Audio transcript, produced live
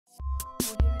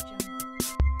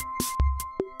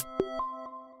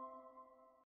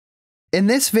In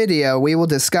this video, we will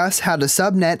discuss how to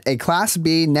subnet a Class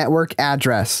B network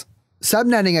address.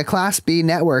 Subnetting a Class B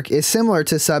network is similar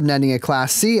to subnetting a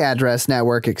Class C address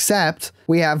network, except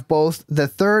we have both the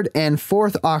third and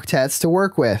fourth octets to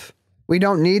work with. We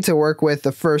don't need to work with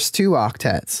the first two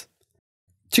octets.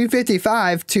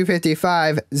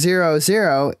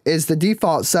 255.255.0.0 is the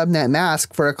default subnet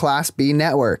mask for a Class B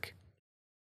network.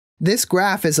 This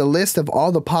graph is a list of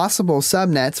all the possible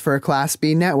subnets for a Class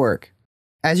B network.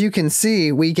 As you can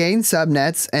see, we gain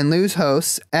subnets and lose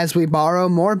hosts as we borrow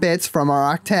more bits from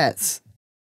our octets.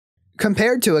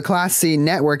 Compared to a Class C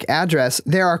network address,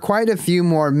 there are quite a few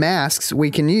more masks we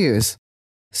can use.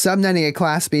 Subnetting a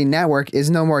Class B network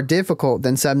is no more difficult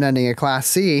than subnetting a Class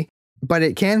C, but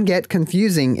it can get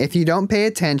confusing if you don't pay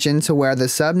attention to where the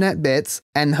subnet bits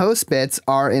and host bits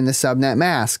are in the subnet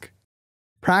mask.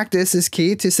 Practice is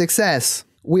key to success.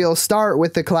 We'll start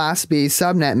with the Class B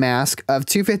subnet mask of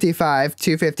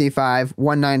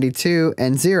 255.255.192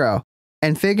 and 0,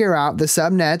 and figure out the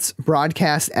subnet's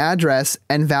broadcast address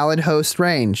and valid host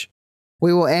range.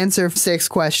 We will answer 6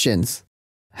 questions.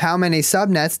 How many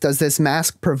subnets does this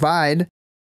mask provide?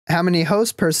 How many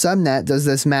hosts per subnet does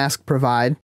this mask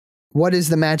provide? What is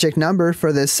the magic number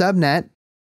for this subnet?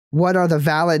 What are the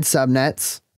valid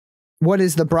subnets? What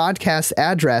is the broadcast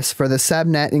address for the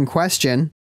subnet in question?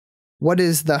 What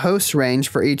is the host range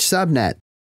for each subnet?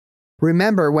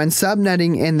 Remember, when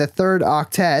subnetting in the third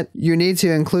octet, you need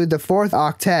to include the fourth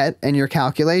octet in your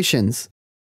calculations.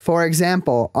 For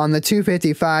example, on the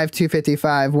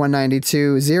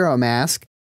 255.255.192.0 mask,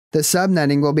 the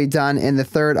subnetting will be done in the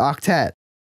third octet.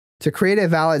 To create a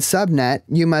valid subnet,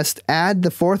 you must add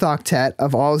the fourth octet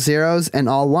of all zeros and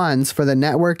all ones for the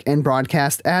network and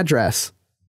broadcast address.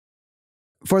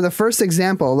 For the first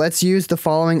example, let's use the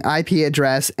following IP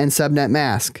address and subnet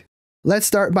mask. Let's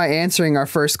start by answering our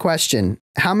first question.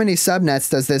 How many subnets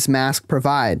does this mask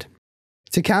provide?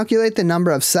 To calculate the number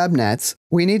of subnets,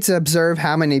 we need to observe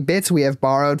how many bits we have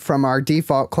borrowed from our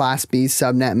default Class B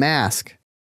subnet mask.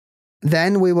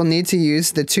 Then we will need to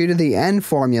use the 2 to the n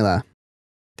formula.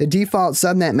 The default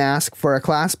subnet mask for a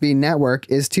Class B network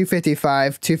is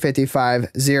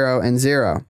 255.255.0 and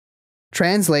 0.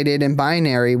 Translated in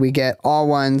binary, we get all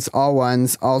ones,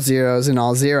 all zeros, and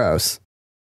all zeros.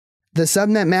 The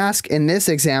subnet mask in this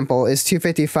example is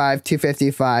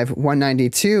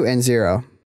 255.255.192 and 0.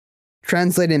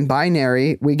 Translated in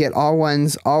binary, we get all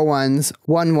ones,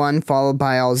 1 followed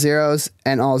by all zeros,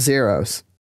 and all zeros.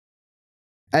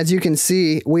 As you can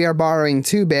see, we are borrowing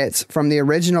 2 bits from the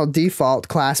original default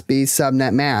Class B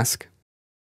subnet mask.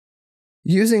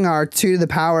 Using our 2 to the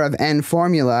power of n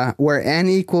formula, where n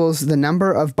equals the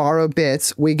number of borrowed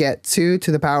bits, we get 2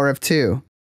 to the power of 2.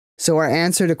 So our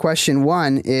answer to question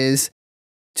 1 is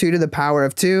 2 to the power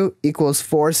of 2 equals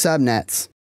 4 subnets.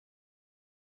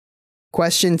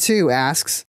 Question 2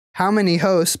 asks, how many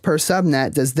hosts per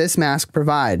subnet does this mask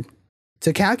provide?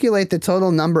 To calculate the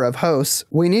total number of hosts,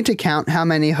 we need to count how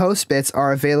many host bits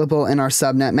are available in our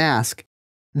subnet mask.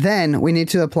 Then, we need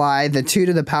to apply the 2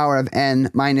 to the power of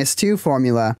n minus 2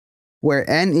 formula, where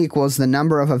n equals the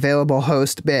number of available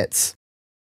host bits.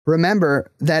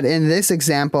 Remember that in this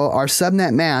example, our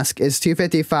subnet mask is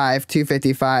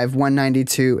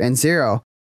 255.255.192 and 0,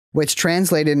 which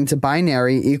translated into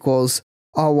binary equals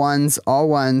all ones,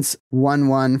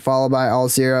 1 followed by all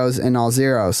zeros and all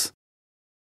zeros.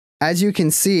 As you can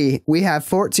see, we have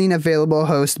 14 available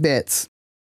host bits.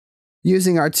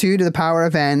 Using our 2 to the power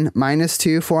of n minus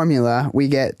 2 formula, we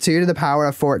get 2 to the power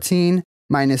of 14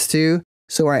 minus 2,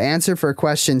 so our answer for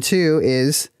question 2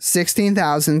 is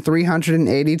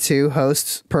 16,382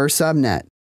 hosts per subnet.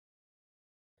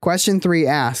 Question 3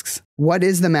 asks, what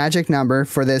is the magic number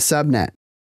for this subnet?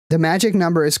 The magic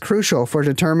number is crucial for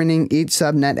determining each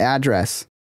subnet address.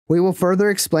 We will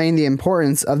further explain the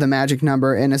importance of the magic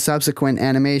number in a subsequent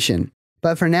animation,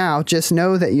 but for now, just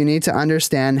know that you need to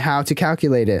understand how to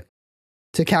calculate it.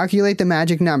 To calculate the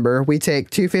magic number, we take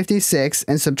 256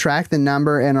 and subtract the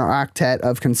number in our octet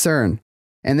of concern.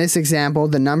 In this example,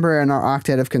 the number in our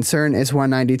octet of concern is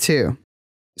 192.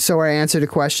 So our answer to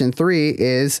question 3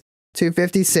 is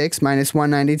 256 minus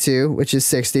 192, which is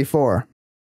 64.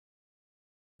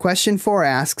 Question 4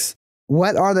 asks,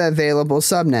 what are the available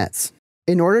subnets?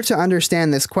 In order to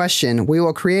understand this question, we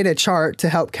will create a chart to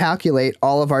help calculate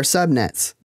all of our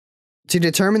subnets. To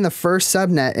determine the first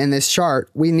subnet in this chart,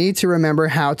 we need to remember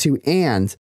how to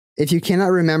AND. If you cannot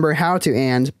remember how to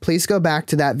AND, please go back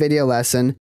to that video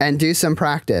lesson and do some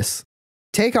practice.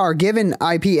 Take our given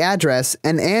IP address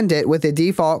and AND it with the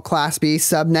default Class B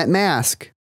subnet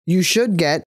mask. You should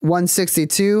get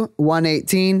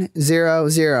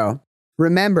 162.118.0.0.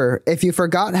 Remember, if you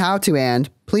forgot how to AND,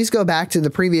 please go back to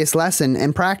the previous lesson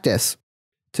and practice.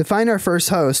 To find our first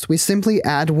host, we simply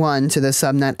add 1 to the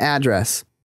subnet address.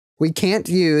 We can't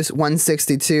use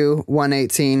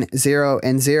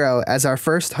 162.118.0.0 as our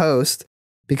first host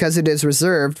because it is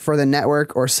reserved for the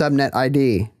network or subnet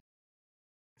ID.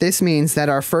 This means that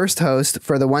our first host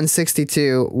for the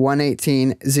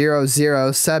 162.118.0.0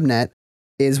 subnet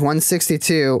is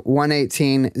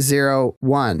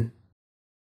 162.118.0.1.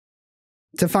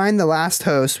 To find the last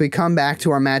host, we come back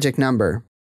to our magic number.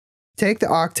 Take the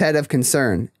octet of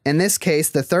concern, in this case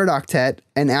the third octet,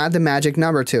 and add the magic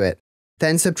number to it.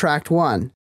 Then subtract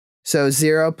 1, so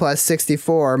 0 plus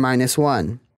 64 minus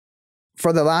 1.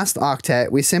 For the last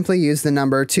octet, we simply use the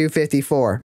number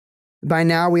 254. By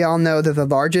now we all know that the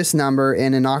largest number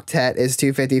in an octet is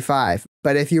 255,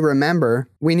 but if you remember,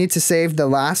 we need to save the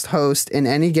last host in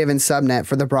any given subnet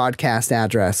for the broadcast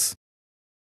address.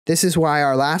 This is why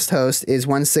our last host is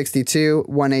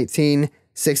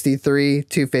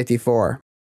 162.118.63.254.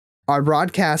 Our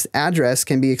broadcast address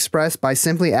can be expressed by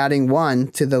simply adding 1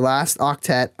 to the last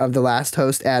octet of the last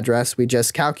host address we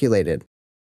just calculated.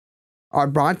 Our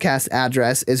broadcast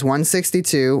address is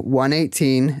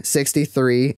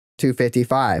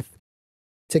 162.118.63.255.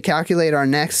 To calculate our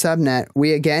next subnet,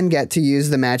 we again get to use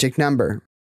the magic number.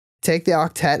 Take the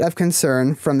octet of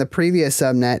concern from the previous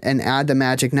subnet and add the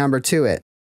magic number to it.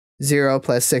 0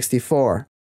 plus 64.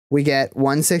 We get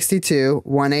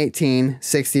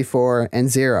 162.118.64 and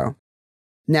 0.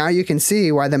 Now you can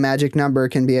see why the magic number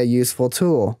can be a useful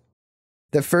tool.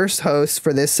 The first host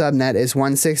for this subnet is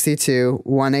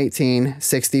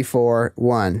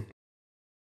 162.118.64.1.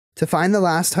 To find the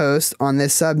last host on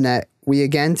this subnet, we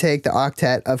again take the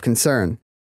octet of concern.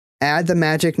 Add the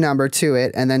magic number to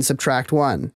it and then subtract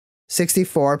 1.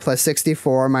 64 plus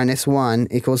 64 minus 1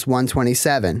 equals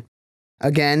 127.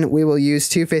 Again, we will use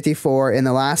 254 in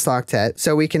the last octet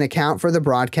so we can account for the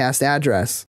broadcast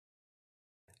address.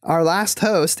 Our last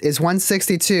host is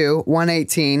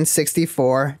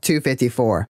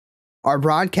 162.118.64.254. Our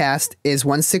broadcast is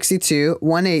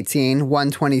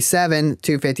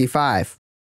 162.118.127.255.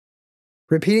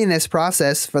 Repeating this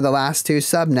process for the last two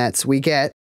subnets, we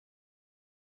get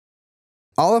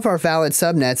all of our valid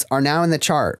subnets are now in the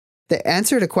chart. The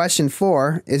answer to question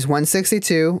 4 is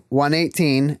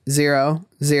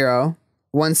 162.118.0.0,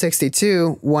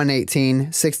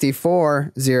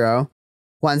 162.118.64.0,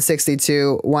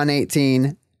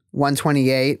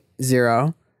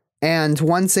 162.118.128.0, and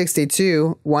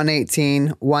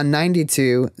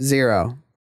 162.118.192.0.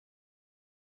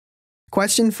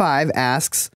 Question 5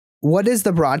 asks, what is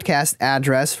the broadcast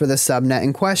address for the subnet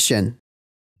in question?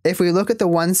 If we look at the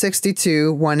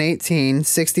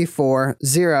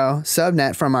 162.118.64.0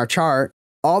 subnet from our chart,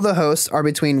 all the hosts are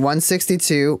between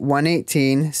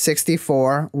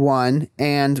 162.118.64.1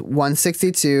 and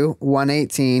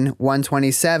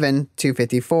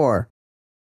 162.118.127.254.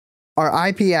 Our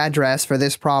IP address for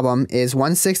this problem is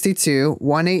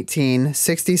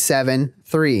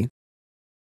 162.118.67.3,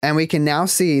 and we can now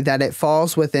see that it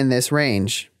falls within this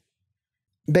range.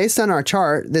 Based on our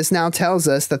chart, this now tells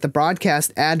us that the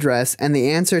broadcast address and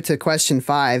the answer to question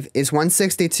 5 is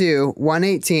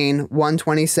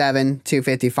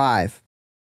 162.118.127.255.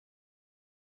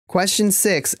 Question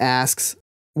 6 asks,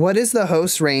 what is the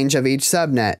host range of each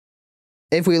subnet?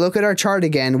 If we look at our chart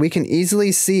again, we can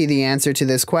easily see the answer to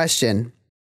this question.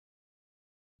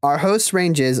 Our host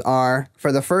ranges are,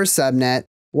 for the first subnet,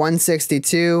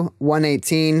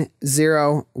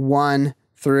 162.118.0.1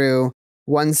 through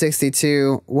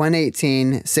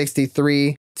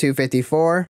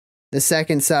 162.118.63.254. The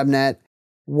second subnet,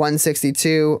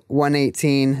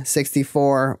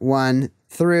 162.118.64.1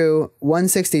 through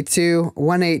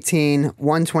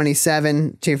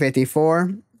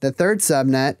 162.118.127.254. The third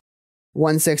subnet,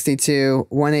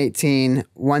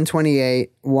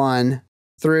 162.118.128.1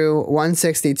 through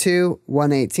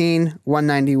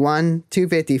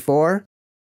 162.118.191.254.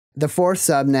 The fourth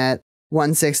subnet,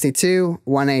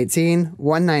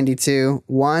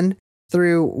 162.118.192.1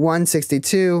 through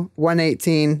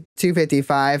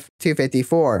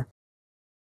 162.118.255.254.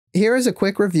 Here is a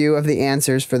quick review of the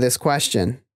answers for this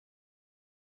question.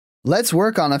 Let's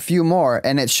work on a few more,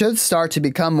 and it should start to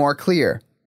become more clear.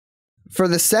 For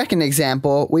the second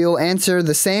example, we will answer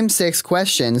the same 6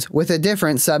 questions with a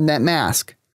different subnet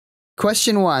mask.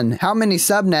 Question 1. How many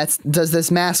subnets does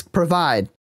this mask provide?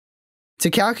 To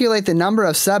calculate the number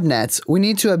of subnets, we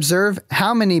need to observe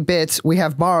how many bits we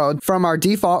have borrowed from our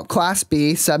default Class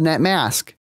B subnet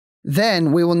mask.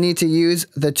 Then we will need to use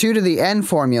the 2 to the n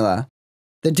formula.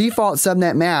 The default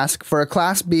subnet mask for a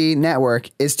Class B network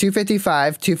is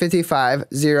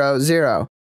 255.255.0.0.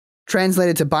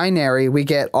 Translated to binary, we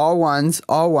get all ones,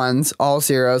 all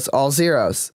zeros, all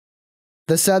zeros.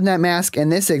 The subnet mask in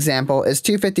this example is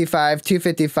 255,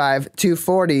 255,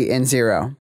 240, and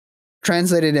 0.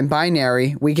 Translated in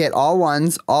binary, we get all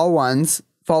ones,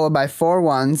 followed by 4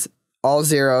 ones, all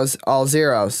zeros, all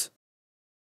zeros.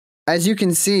 As you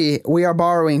can see, we are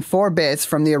borrowing 4 bits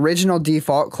from the original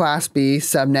default Class B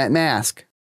subnet mask.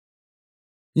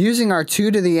 Using our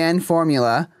 2 to the n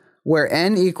formula, where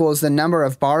n equals the number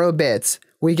of borrowed bits,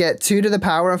 we get 2 to the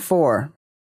power of 4.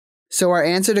 So our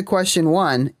answer to question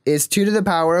 1 is 2 to the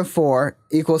power of 4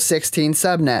 equals 16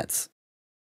 subnets.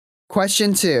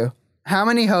 Question 2. How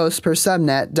many hosts per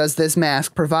subnet does this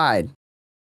mask provide?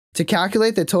 To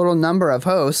calculate the total number of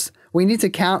hosts, we need to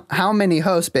count how many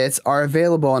host bits are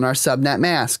available in our subnet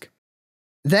mask.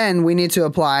 Then we need to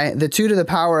apply the 2 to the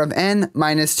power of n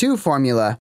minus 2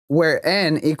 formula, where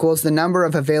n equals the number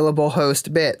of available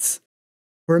host bits.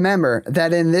 Remember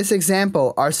that in this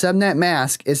example, our subnet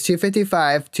mask is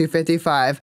 255,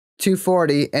 255,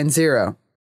 240, and 0,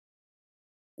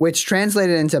 which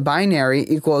translated into binary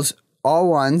equals all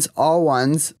ones,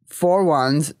 4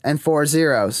 ones, and 4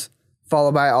 zeros,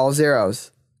 followed by all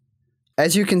zeros.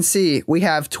 As you can see, we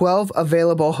have 12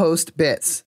 available host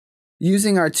bits.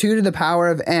 Using our 2 to the power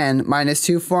of n minus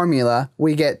 2 formula,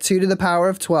 we get 2 to the power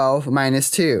of 12 minus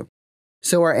 2.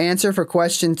 So our answer for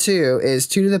question 2 is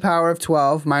 2 to the power of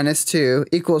 12 minus 2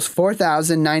 equals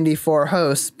 4,094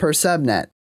 hosts per subnet.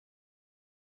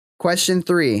 Question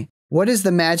 3. What is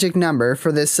the magic number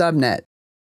for this subnet?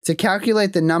 To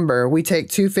calculate the number, we take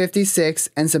 256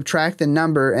 and subtract the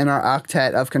number in our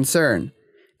octet of concern.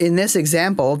 In this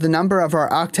example, the number of our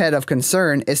octet of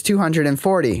concern is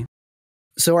 240.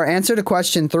 So our answer to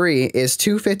question 3 is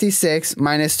 256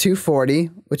 minus 240,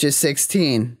 which is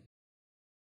 16.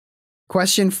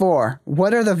 Question 4.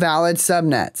 What are the valid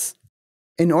subnets?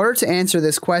 In order to answer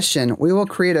this question, we will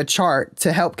create a chart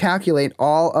to help calculate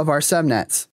all of our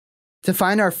subnets. To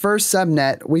find our first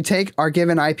subnet, we take our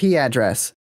given IP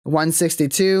address,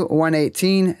 162,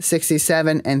 118,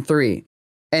 67, and 3,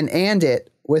 and AND it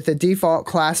with the default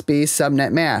Class B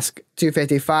subnet mask,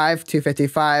 255,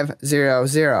 255,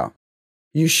 00.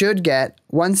 You should get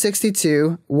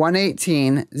 162,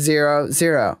 118,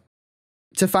 00.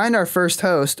 To find our first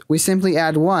host, we simply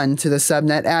add 1 to the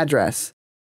subnet address.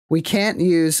 We can't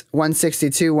use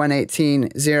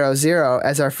 162.118.0.0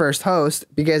 as our first host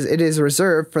because it is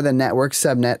reserved for the network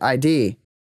subnet ID.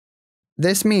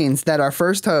 This means that our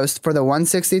first host for the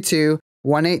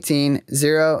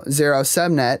 162.118.0.0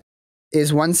 subnet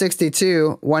is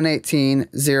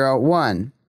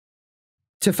 162.118.0.1.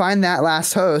 To find that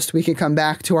last host, we can come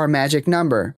back to our magic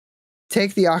number.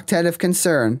 Take the octet of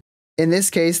concern, in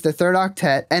this case the third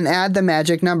octet, and add the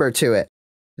magic number to it.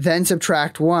 Then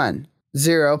subtract 1.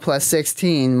 0 plus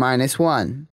 16 minus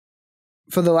 1.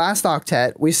 For the last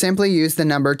octet, we simply use the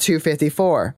number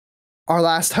 254. Our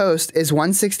last host is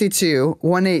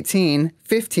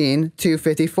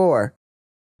 162.118.15.254.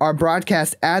 Our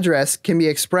broadcast address can be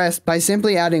expressed by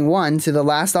simply adding 1 to the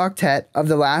last octet of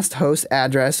the last host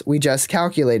address we just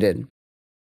calculated.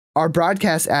 Our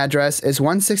broadcast address is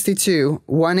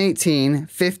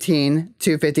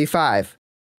 162.118.15.255.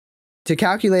 To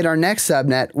calculate our next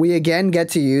subnet, we again get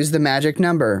to use the magic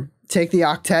number. Take the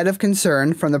octet of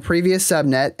concern from the previous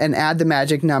subnet and add the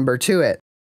magic number to it.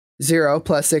 0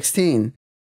 plus 16.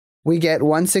 We get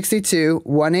 162,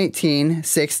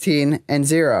 16, and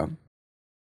 0.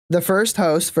 The first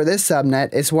host for this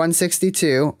subnet is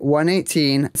 162,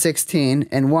 16,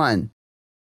 and 1.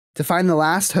 To find the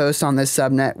last host on this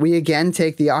subnet, we again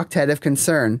take the octet of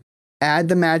concern, add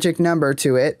the magic number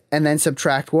to it, and then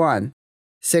subtract 1.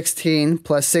 16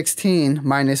 plus 16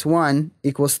 minus 1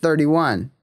 equals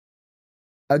 31.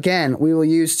 Again, we will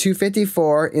use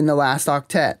 254 in the last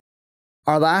octet.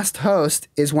 Our last host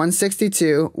is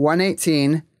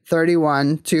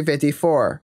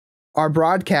 162.118.31.254. Our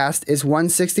broadcast is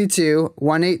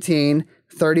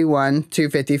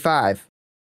 162.118.31.255.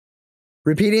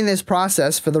 Repeating this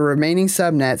process for the remaining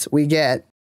subnets, we get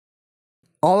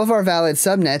all of our valid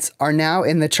subnets are now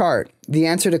in the chart. The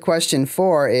answer to question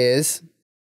 4 is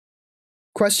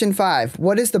question 5.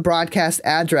 What is the broadcast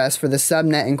address for the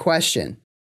subnet in question?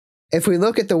 If we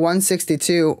look at the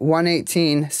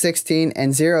 162.118.16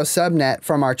 and 0 subnet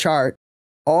from our chart,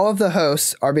 all of the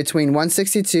hosts are between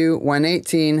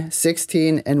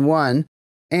 162.118.16 and 1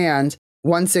 and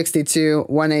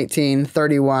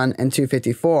 162.118.31 and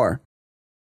 254.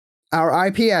 Our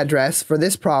IP address for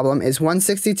this problem is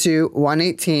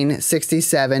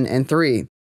 162.118.67 and 3,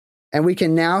 and we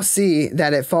can now see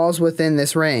that it falls within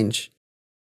this range.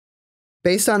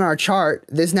 Based on our chart,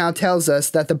 this now tells us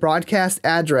that the broadcast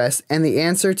address and the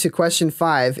answer to question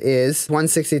 5 is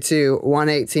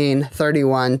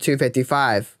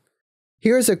 162.118.31.255.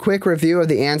 Here's a quick review of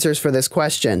the answers for this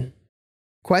question.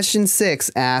 Question 6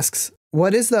 asks,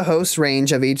 what is the host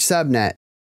range of each subnet?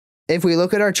 If we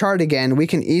look at our chart again, we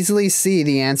can easily see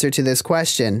the answer to this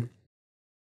question.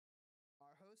 Our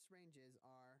host ranges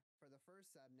are, for the first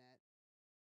subnet.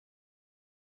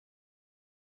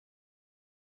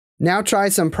 Now try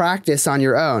some practice on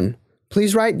your own.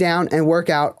 Please write down and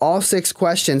work out all 6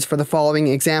 questions for the following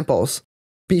examples.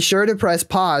 Be sure to press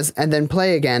pause and then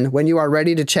play again when you are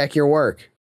ready to check your work.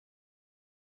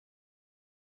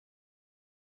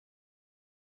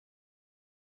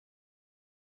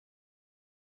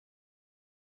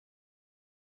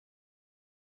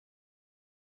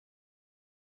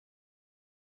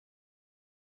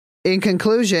 In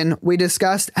conclusion, we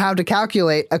discussed how to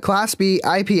calculate a Class B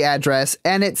IP address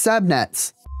and its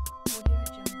subnets.